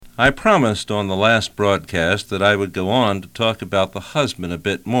I promised on the last broadcast that I would go on to talk about the husband a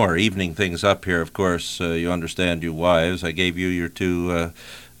bit more, evening things up here. Of course, you understand, you wives. I gave you your two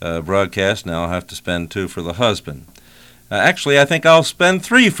broadcasts. Now I'll have to spend two for the husband. Actually, I think I'll spend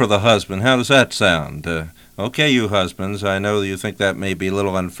three for the husband. How does that sound? Okay, you husbands, I know you think that may be a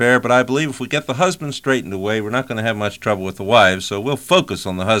little unfair, but I believe if we get the husband straightened away, we're not going to have much trouble with the wives, so we'll focus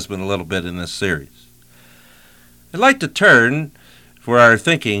on the husband a little bit in this series. I'd like to turn for our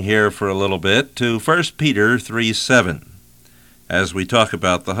thinking here for a little bit to 1 Peter 3:7 as we talk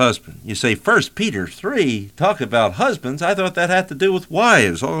about the husband. You say 1 Peter 3, talk about husbands? I thought that had to do with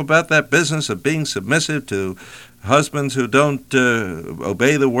wives, all about that business of being submissive to husbands who don't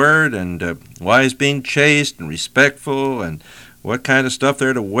obey the word, and wives being chaste and respectful, and what kind of stuff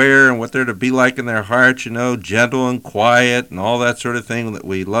they're to wear and what they're to be like in their hearts, gentle and quiet and all that sort of thing that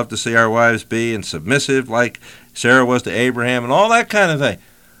we love to see our wives be, and submissive like Sarah was to Abraham and all that kind of thing.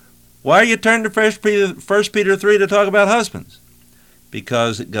 Why are you turning to 1 Peter 3 to talk about husbands?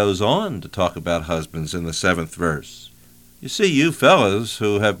 Because it goes on to talk about husbands in the 7th verse. You see, you fellows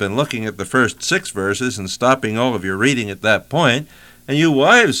who have been looking at the first 6 verses and stopping all of your reading at that point, and you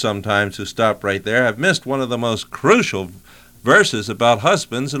wives sometimes who stop right there, have missed one of the most crucial verses about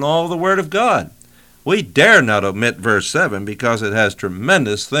husbands in all the Word of God. We dare not omit verse 7 because it has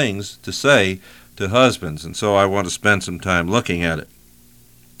tremendous things to say to husbands, and so I want to spend some time looking at it.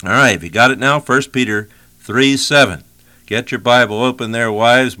 All right, if you got it now, 1 Peter 3:7. Get your Bible open there,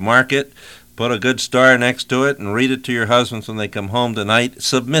 wives, mark it, put a good star next to it, and read it to your husbands when they come home tonight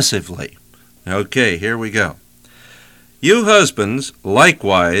submissively. Okay, here we go. You husbands,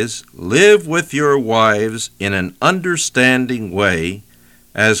 likewise, live with your wives in an understanding way,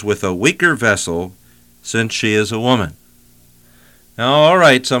 as with a weaker vessel, since she is a woman. Now, all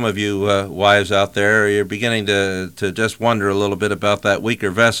right, some of you wives out there, you're beginning to just wonder a little bit about that weaker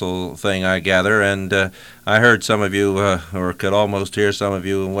vessel thing, I gather, and I heard some of you, or could almost hear some of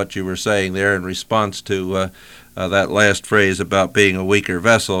you in what you were saying there in response to that last phrase about being a weaker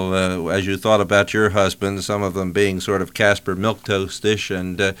vessel, as you thought about your husband, some of them being sort of Casper Milquetoast-ish,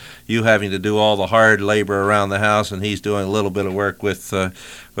 and you having to do all the hard labor around the house, and he's doing a little bit of work with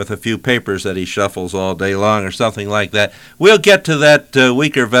a few papers that he shuffles all day long or something like that. We'll get to that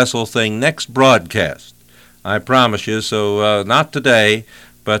weaker vessel thing next broadcast, I promise you, so not today,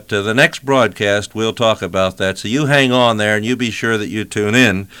 but the next broadcast we'll talk about that, so you hang on there and you be sure that you tune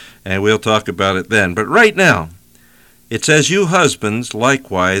in, and we'll talk about it then. But right now, it says, you husbands,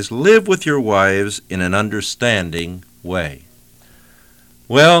 likewise, live with your wives in an understanding way.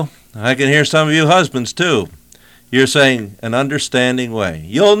 Well, I can hear some of you husbands, too. You're saying, an understanding way.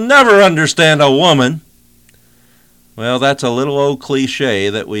 You'll never understand a woman. Well, that's a little old cliche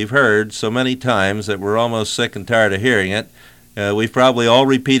that we've heard so many times that we're almost sick and tired of hearing it. We've probably all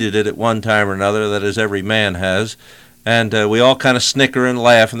repeated it at one time or another, that is, every man has. And we all kind of snicker and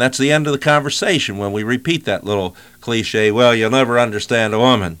laugh, and that's the end of the conversation when we repeat that little cliche, well, you'll never understand a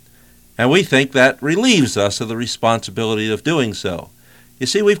woman. And we think that relieves us of the responsibility of doing so. You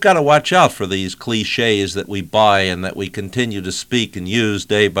see, we've got to watch out for these cliches that we buy and that we continue to speak and use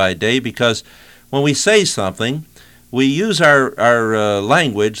day by day, because when we say something, we use our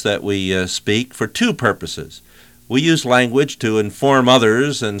language that we speak for two purposes. We use language to inform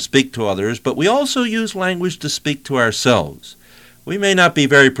others and speak to others, but we also use language to speak to ourselves. We may not be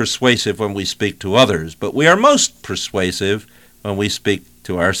very persuasive when we speak to others, but we are most persuasive when we speak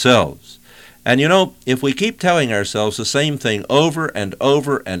to ourselves. And if we keep telling ourselves the same thing over and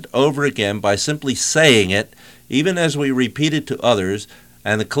over and over again by simply saying it, even as we repeat it to others,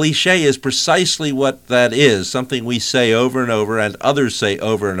 and the cliche is precisely what that is, something we say over and over and others say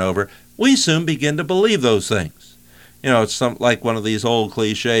over and over, we soon begin to believe those things. It's like one of these old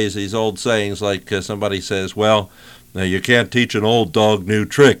cliches, these old sayings, like somebody says, well, you can't teach an old dog new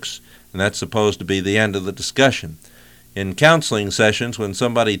tricks, and that's supposed to be the end of the discussion. In counseling sessions, when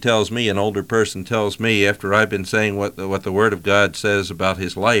somebody tells me, an older person tells me, after I've been saying what the Word of God says about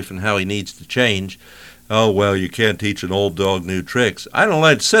his life and how he needs to change, oh, well, you can't teach an old dog new tricks, I don't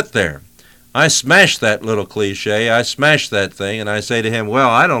let it sit there. I smash that little cliche, I smash that thing, and I say to him,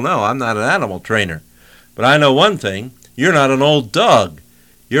 well, I don't know, I'm not an animal trainer. But I know one thing, you're not an old dog.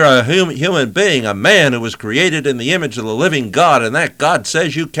 You're a human being, a man who was created in the image of the living God, and that God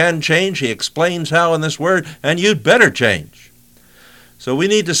says you can change. He explains how in this word, and you'd better change. So we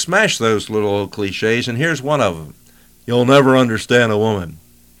need to smash those little old cliches, and here's one of them. You'll never understand a woman.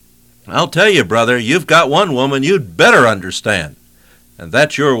 I'll tell you, brother, you've got one woman you'd better understand, and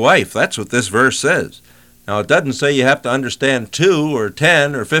that's your wife. That's what this verse says. Now, it doesn't say you have to understand 2 or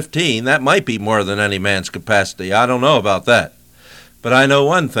 10 or 15. That might be more than any man's capacity. I don't know about that. But I know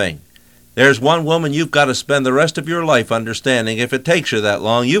one thing. There's one woman you've got to spend the rest of your life understanding. If it takes you that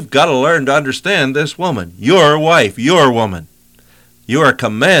long, you've got to learn to understand this woman, your wife, your woman. You are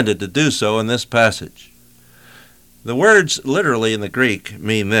commanded to do so in this passage. The words literally in the Greek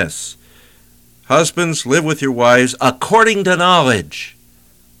mean this. Husbands, live with your wives according to knowledge.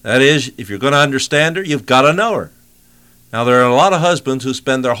 That is, if you're going to understand her, you've got to know her. Now, there are a lot of husbands who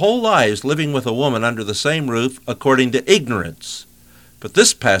spend their whole lives living with a woman under the same roof according to ignorance. But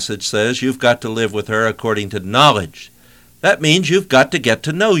this passage says you've got to live with her according to knowledge. That means you've got to get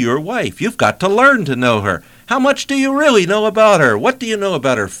to know your wife. You've got to learn to know her. How much do you really know about her? What do you know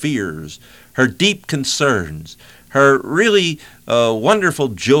about her fears, her deep concerns, her really wonderful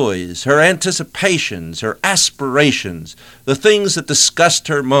joys, her anticipations, her aspirations, the things that disgust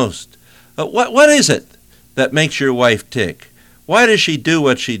her most? What is it that makes your wife tick? Why does she do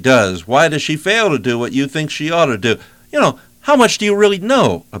what she does? Why does she fail to do what you think she ought to do? How much do you really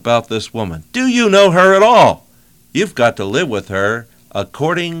know about this woman? Do you know her at all? You've got to live with her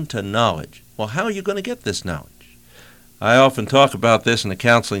according to knowledge. Well, how are you going to get this knowledge? I often talk about this in a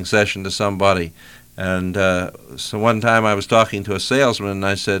counseling session to somebody. And so one time I was talking to a salesman, and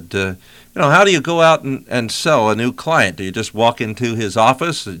I said, how do you go out and sell a new client? Do you just walk into his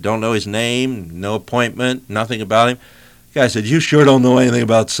office, don't know his name, no appointment, nothing about him? The guy said, you sure don't know anything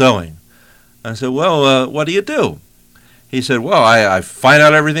about selling. I said, well, what do you do? He said, well, I find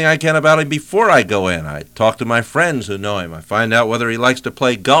out everything I can about him before I go in. I talk to my friends who know him. I find out whether he likes to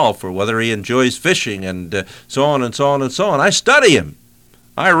play golf or whether he enjoys fishing and so on and so on and so on. I study him.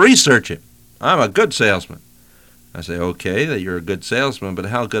 I research him. I'm a good salesman. I say, okay, that you're a good salesman, but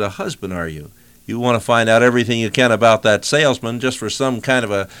how good a husband are you? You want to find out everything you can about that salesman just for some kind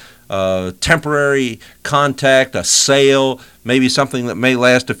of a temporary contact, a sale, maybe something that may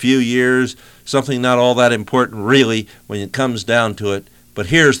last a few years, something not all that important really when it comes down to it. But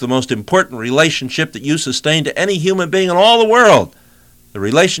here's the most important relationship that you sustain to any human being in all the world, the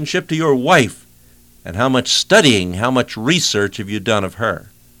relationship to your wife. And how much studying, how much research have you done of her?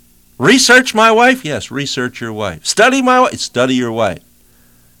 Research my wife? Yes, research your wife. Study my wife? Study your wife.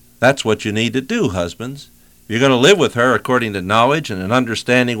 That's what you need to do, husbands. If you're going to live with her according to knowledge in an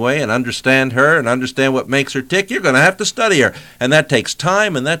understanding way and understand her and understand what makes her tick, you're going to have to study her. And that takes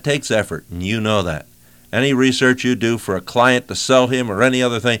time and that takes effort, and you know that. Any research you do for a client to sell him or any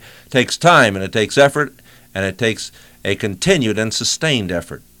other thing takes time and it takes effort and it takes a continued and sustained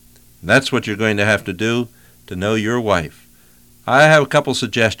effort. And that's what you're going to have to do to know your wife. I have a couple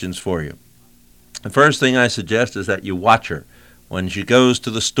suggestions for you. The first thing I suggest is that you watch her when she goes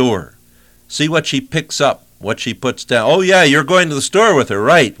to the store. See what she picks up, what she puts down. Oh, yeah, you're going to the store with her,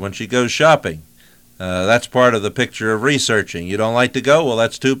 right, when she goes shopping. That's part of the picture of researching. You don't like to go? Well,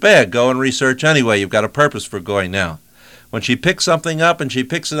 that's too bad. Go and research anyway. You've got a purpose for going now. When she picks something up and she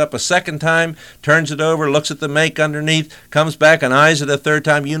picks it up a second time, turns it over, looks at the make underneath, comes back and eyes it a third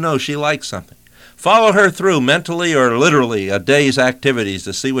time, you know she likes something. Follow her through mentally or literally a day's activities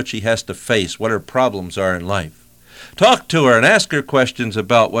to see what she has to face, what her problems are in life. Talk to her and ask her questions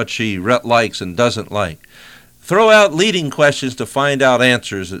about what she likes and doesn't like. Throw out leading questions to find out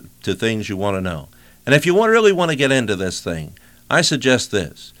answers to things you want to know. And if you really want to get into this thing, I suggest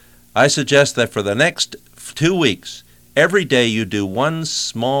this. I suggest that for the next 2 weeks, every day you do one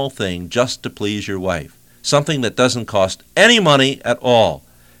small thing just to please your wife, something that doesn't cost any money at all.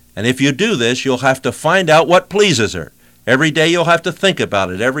 And if you do this, you'll have to find out what pleases her. Every day you'll have to think about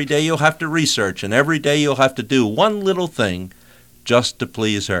it. Every day you'll have to research. And every day you'll have to do one little thing just to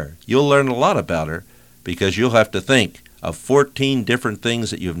please her. You'll learn a lot about her because you'll have to think of 14 different things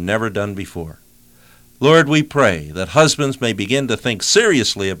that you've never done before. Lord, we pray that husbands may begin to think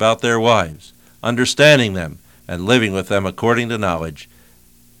seriously about their wives, understanding them and living with them according to knowledge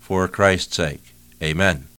for Christ's sake. Amen.